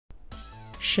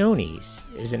Shoney's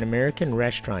is an American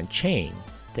restaurant chain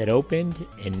that opened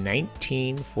in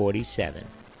 1947.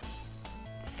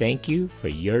 Thank you for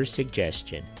your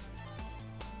suggestion.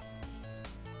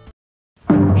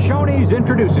 Shoney's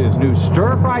introduces new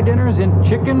stir-fry dinners in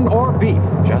chicken or beef,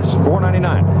 just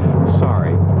 $4.99.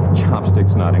 Sorry,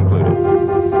 chopsticks not included.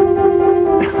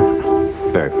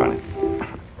 Very funny.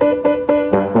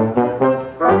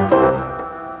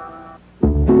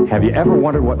 Have you ever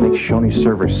wondered what makes Shoney's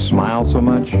servers smile so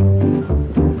much?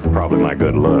 Probably my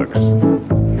good looks.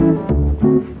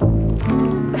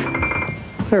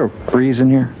 Is there a breeze in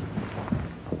here?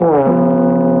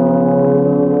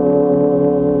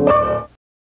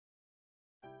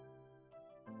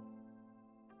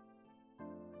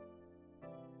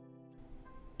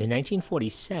 In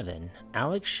 1947,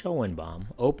 Alex Schoenbaum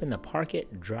opened the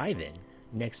Parkett Drive-In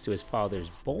next to his father's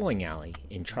bowling alley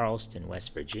in Charleston,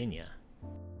 West Virginia.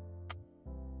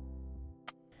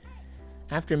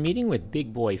 After meeting with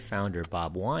Big Boy founder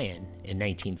Bob Wyan in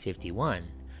 1951,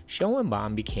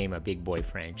 Schoenbaum became a Big Boy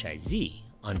franchisee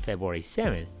on February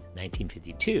 7,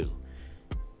 1952.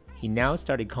 He now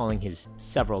started calling his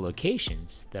several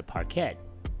locations the Parkett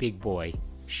Big Boy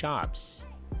Shops.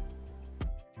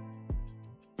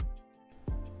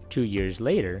 2 years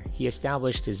later, he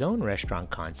established his own restaurant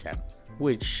concept,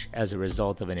 which, as a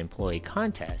result of an employee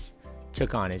contest,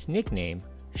 took on his nickname,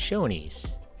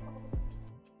 Shoney's.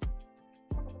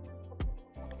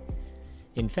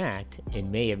 In fact, in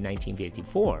May of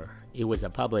 1954, it was a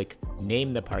public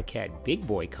Name the Parkett Big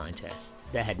Boy contest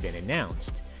that had been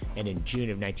announced, and in June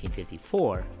of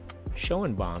 1954,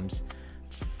 Schoenbaum's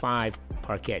 5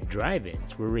 Parkett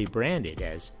drive-ins were rebranded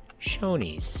as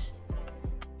Shoney's.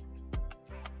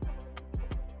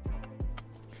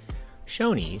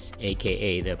 Shoney's,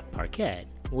 aka the Parkett,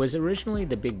 was originally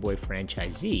the Big Boy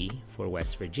franchisee for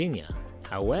West Virginia.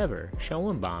 However,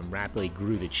 Schoenbaum rapidly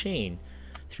grew the chain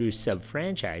through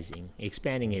sub-franchising,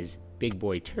 expanding his Big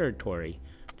Boy territory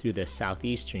through the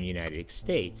southeastern United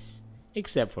States,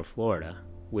 except for Florida,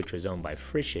 which was owned by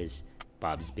Frisch's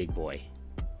Bob's Big Boy.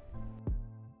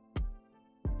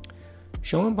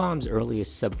 Schoenbaum's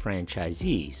earliest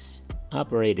sub-franchisees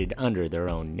operated under their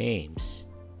own names.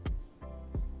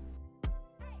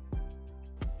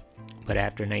 But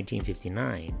after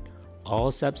 1959,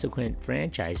 all subsequent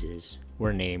franchises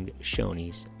were named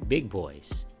Shoney's Big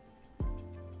Boys.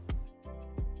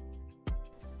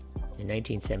 In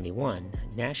 1971,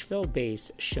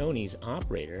 Nashville-based Shoney's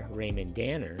operator Raymond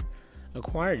Danner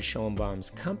acquired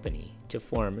Schoenbaum's company to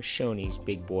form Shoney's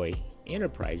Big Boy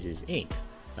Enterprises, Inc.,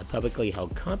 a publicly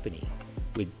held company.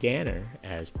 With Danner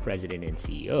as president and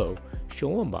CEO,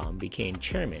 Schoenbaum became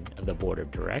chairman of the board of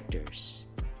directors.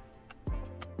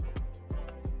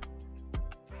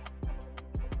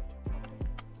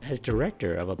 As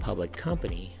director of a public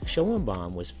company,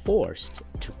 Schoenbaum was forced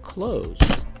to close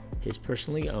his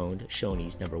personally owned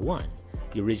Shoney's No. 1,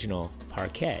 the original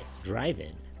Parkett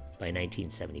Drive-In, by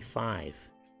 1975.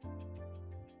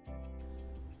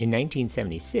 In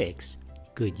 1976,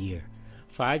 good year,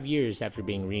 5 years after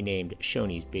being renamed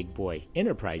Shoney's Big Boy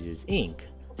Enterprises, Inc.,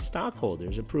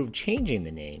 stockholders approved changing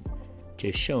the name to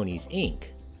Shoney's, Inc.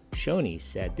 Shoney's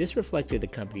said this reflected the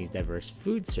company's diverse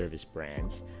food service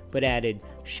brands, but added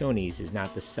Shoney's is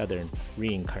not the southern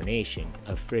reincarnation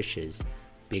of Frisch's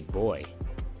Big Boy.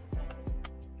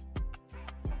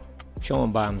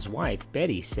 Schoenbaum's wife,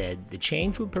 Betty, said the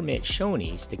change would permit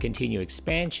Shoney's to continue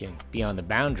expansion beyond the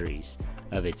boundaries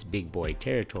of its Big Boy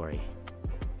territory.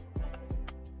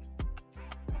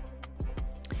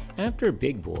 After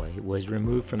Big Boy was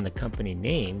removed from the company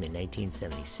name in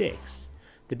 1976,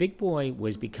 the Big Boy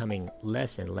was becoming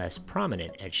less and less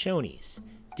prominent at Shoney's,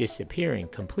 disappearing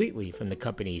completely from the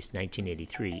company's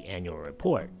 1983 annual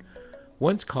report.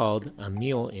 Once called a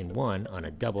meal in one on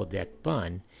a double-deck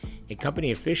bun, a company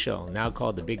official now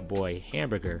called the Big Boy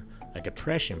hamburger a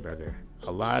depression burger,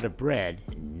 a lot of bread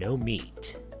and no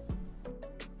meat.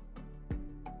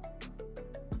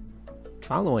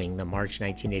 Following the March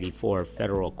 1984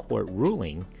 federal court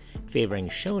ruling favoring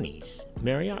Shoney's,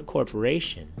 Marriott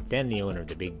Corporation, then the owner of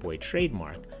the Big Boy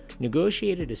trademark,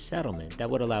 negotiated a settlement that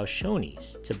would allow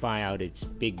Shoney's to buy out its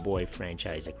Big Boy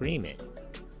franchise agreement.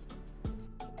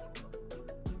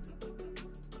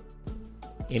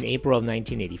 In April of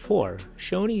 1984,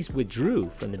 Shoney's withdrew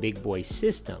from the Big Boy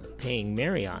system, paying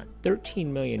Marriott $13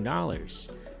 million.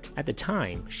 At the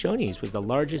time, Shoney's was the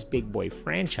largest Big Boy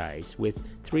franchise with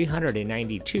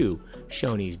 392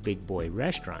 Shoney's Big Boy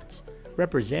restaurants,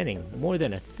 representing more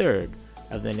than a third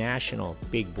of the national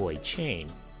Big Boy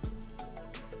chain.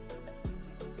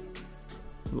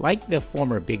 Like the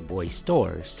former Big Boy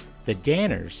stores, The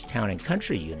Danner's Town and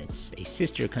Country units, a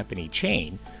sister company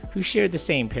chain who shared the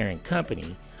same parent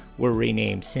company, were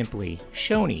renamed simply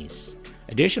Shoney's.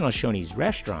 Additional Shoney's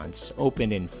restaurants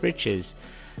opened in Fritz's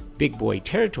Big Boy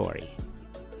territory,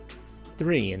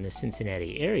 3 in the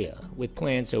Cincinnati area, with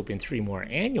plans to open 3 more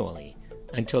annually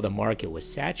until the market was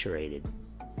saturated.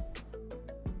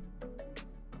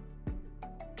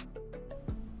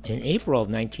 In April of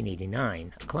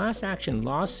 1989, a class action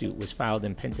lawsuit was filed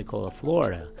in Pensacola,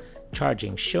 Florida,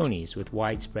 charging Shoney's with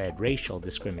widespread racial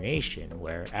discrimination,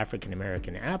 where African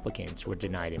American applicants were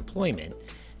denied employment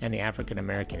and the African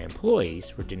American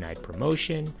employees were denied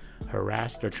promotion,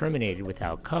 harassed or terminated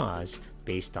without cause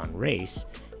based on race,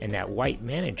 and that white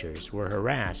managers were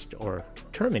harassed or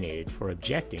terminated for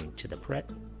objecting to the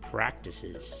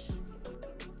practices.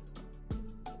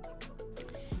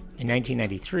 In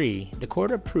 1993, the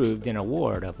court approved an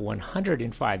award of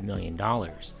 $105 million,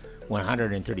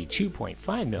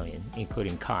 $132.5 million,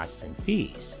 including costs and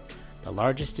fees, the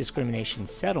largest discrimination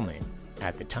settlement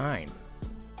at the time.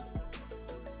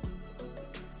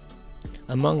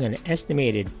 Among an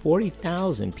estimated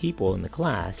 40,000 people in the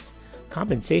class,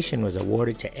 compensation was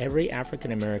awarded to every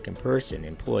African American person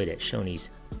employed at Shoney's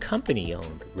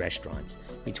company-owned restaurants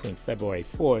between February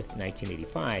 4th,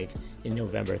 1985 and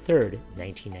November 3rd,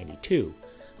 1992.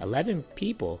 11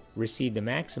 people received a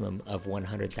maximum of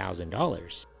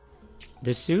 $100,000.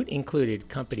 The suit included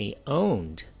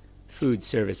company-owned food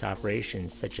service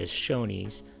operations such as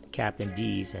Shoney's, Captain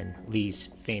D's, and Lee's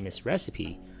Famous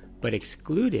Recipe, but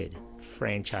excluded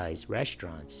franchise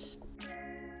restaurants.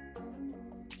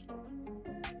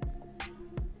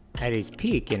 At its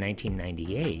peak in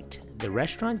 1998, the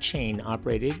restaurant chain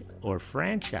operated or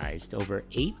franchised over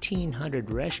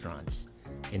 1,800 restaurants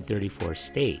in 34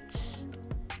 states.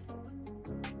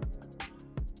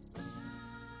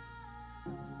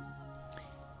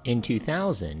 In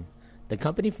 2000, the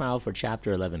company filed for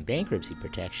Chapter 11 bankruptcy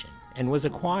protection and was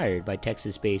acquired by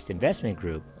Texas-based investment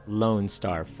group Lone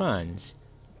Star Funds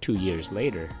 2 years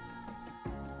later.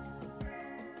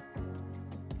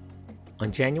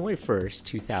 On January 1st,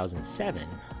 2007,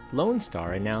 Lone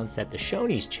Star announced that the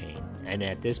Shoney's chain, and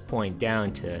at this point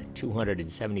down to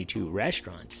 272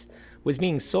 restaurants, was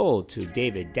being sold to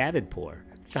David Davoudpour,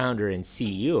 founder and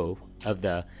CEO of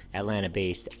the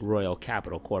Atlanta-based Royal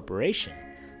Capital Corporation,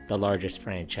 the largest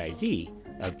franchisee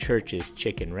of Church's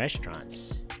Chicken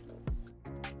restaurants.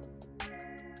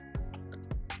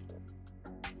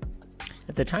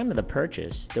 At the time of the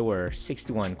purchase, there were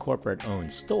 61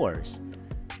 corporate-owned stores.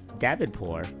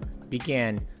 Davoudpour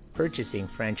began purchasing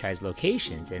franchise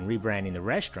locations and rebranding the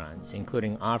restaurants,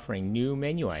 including offering new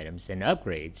menu items and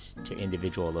upgrades to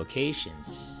individual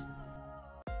locations.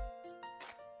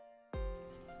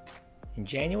 In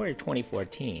January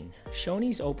 2014,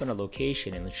 Shoney's opened a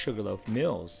location in the Sugarloaf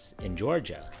Mills in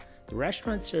Georgia. The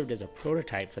restaurant served as a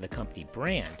prototype for the company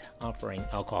brand, offering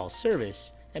alcohol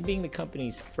service and being the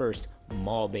company's first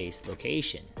mall-based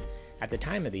location. At the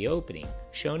time of the opening,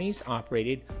 Shoney's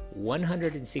operated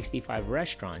 165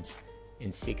 restaurants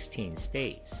in 16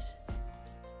 states.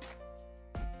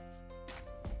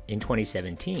 In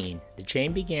 2017, the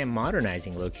chain began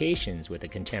modernizing locations with a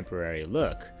contemporary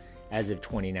look. As of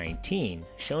 2019,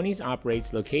 Shoney's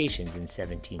operates locations in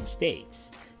 17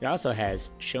 states. It also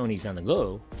has Shoney's on the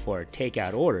go for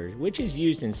takeout orders, which is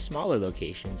used in smaller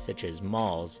locations such as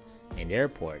malls and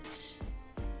airports.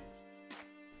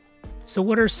 So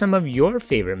what are some of your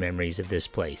favorite memories of this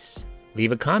place?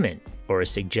 Leave a comment or a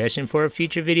suggestion for a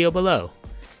future video below.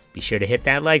 Be sure to hit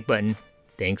that like button.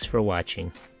 Thanks for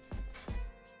watching.